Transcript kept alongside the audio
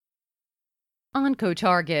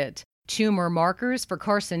OncoTarget, tumor markers for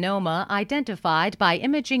carcinoma identified by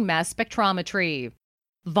imaging mass spectrometry.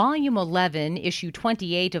 Volume 11, Issue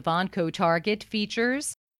 28 of OncoTarget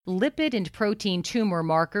features lipid and protein tumor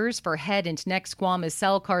markers for head and neck squamous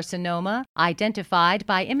cell carcinoma identified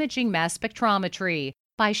by imaging mass spectrometry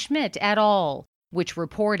by Schmidt et al., which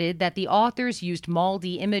reported that the authors used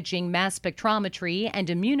MALDI imaging mass spectrometry and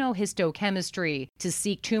immunohistochemistry to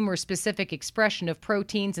seek tumor-specific expression of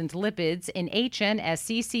proteins and lipids in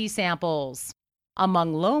HNSCC samples.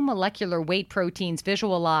 Among low molecular weight proteins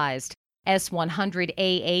visualized,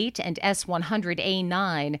 S100A8 and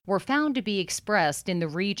S100A9 were found to be expressed in the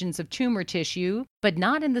regions of tumor tissue, but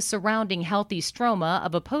not in the surrounding healthy stroma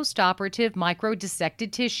of a postoperative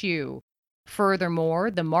microdissected tissue.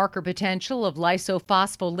 Furthermore, the marker potential of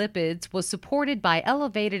lysophospholipid was supported by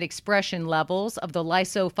elevated expression levels of the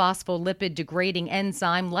lysophospholipid degrading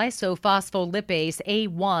enzyme lysophospholipase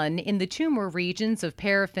A1 in the tumor regions of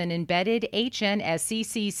paraffin-embedded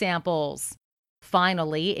HNSCC samples.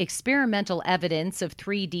 Finally, experimental evidence of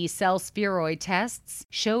 3D cell spheroid tests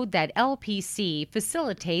showed that LPC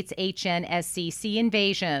facilitates HNSCC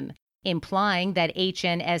invasion, implying that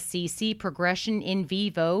HNSCC progression in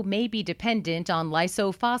vivo may be dependent on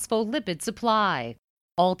lysophospholipid supply.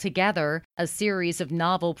 Altogether, a series of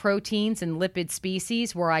novel proteins and lipid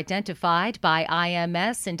species were identified by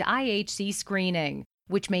IMS and IHC screening,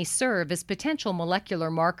 which may serve as potential molecular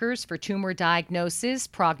markers for tumor diagnosis,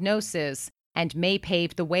 prognosis, and may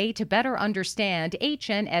pave the way to better understand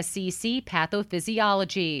HNSCC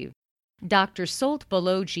pathophysiology. Dr. Solt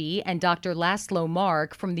Balogi and Dr. Laszlo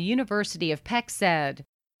Mark from the University of Pécs said,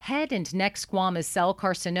 head and neck squamous cell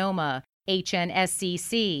carcinoma,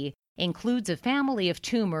 HNSCC, includes a family of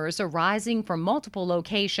tumors arising from multiple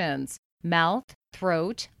locations, mouth,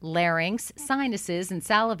 throat, larynx, sinuses, and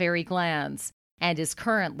salivary glands, and is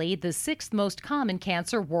currently the sixth most common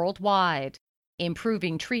cancer worldwide.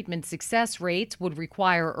 Improving treatment success rates would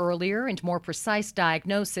require earlier and more precise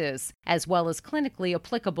diagnosis, as well as clinically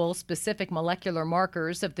applicable specific molecular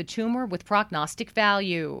markers of the tumor with prognostic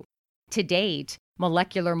value. To date,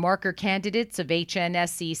 molecular marker candidates of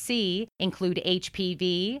HNSCC include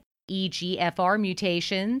HPV, EGFR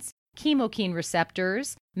mutations, chemokine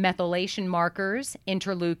receptors, methylation markers,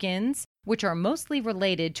 interleukins, which are mostly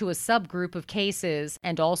related to a subgroup of cases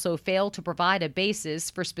and also fail to provide a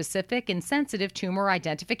basis for specific and sensitive tumor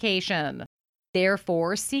identification.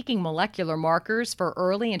 Therefore, seeking molecular markers for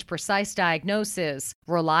early and precise diagnosis,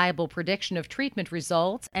 reliable prediction of treatment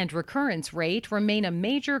results, and recurrence rate remain a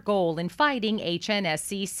major goal in fighting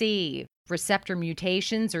HNSCC. Receptor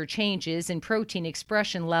mutations or changes in protein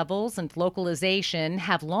expression levels and localization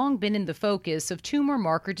have long been in the focus of tumor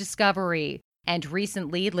marker discovery, and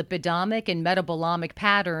recently lipidomic and metabolomic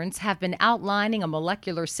patterns have been outlining a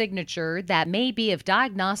molecular signature that may be of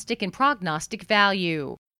diagnostic and prognostic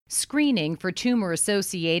value. Screening for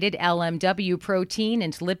tumor-associated LMW protein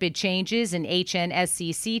and lipid changes in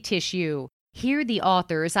HNSCC tissue. Here the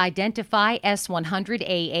authors identify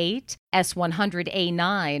S100A8,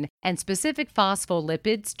 S100A9, and specific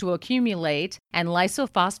phospholipids to accumulate and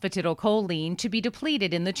lysophosphatidylcholine to be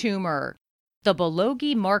depleted in the tumor. The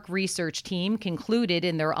Balogi Mark research team concluded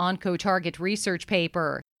in their OncoTarget research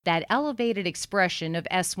paper that elevated expression of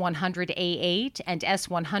S100A8 and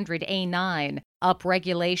S100A9,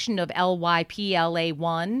 upregulation of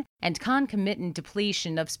LYPLA1, and concomitant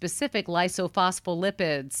depletion of specific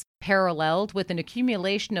lysophospholipids, paralleled with an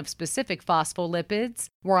accumulation of specific phospholipids,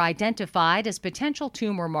 were identified as potential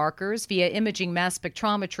tumor markers via imaging mass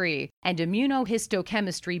spectrometry and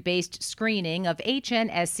immunohistochemistry-based screening of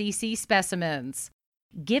HNSCC specimens.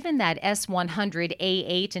 Given that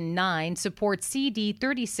S100A8 and 9 support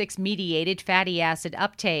CD36-mediated fatty acid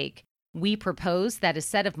uptake, we propose that a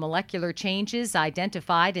set of molecular changes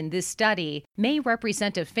identified in this study may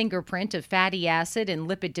represent a fingerprint of fatty acid and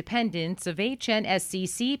lipid dependence of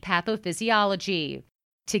HNSCC pathophysiology.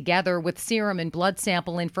 Together with serum and blood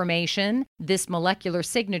sample information, this molecular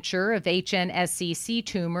signature of HNSCC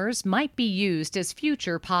tumors might be used as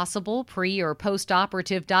future possible pre- or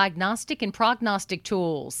post-operative diagnostic and prognostic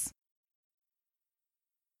tools.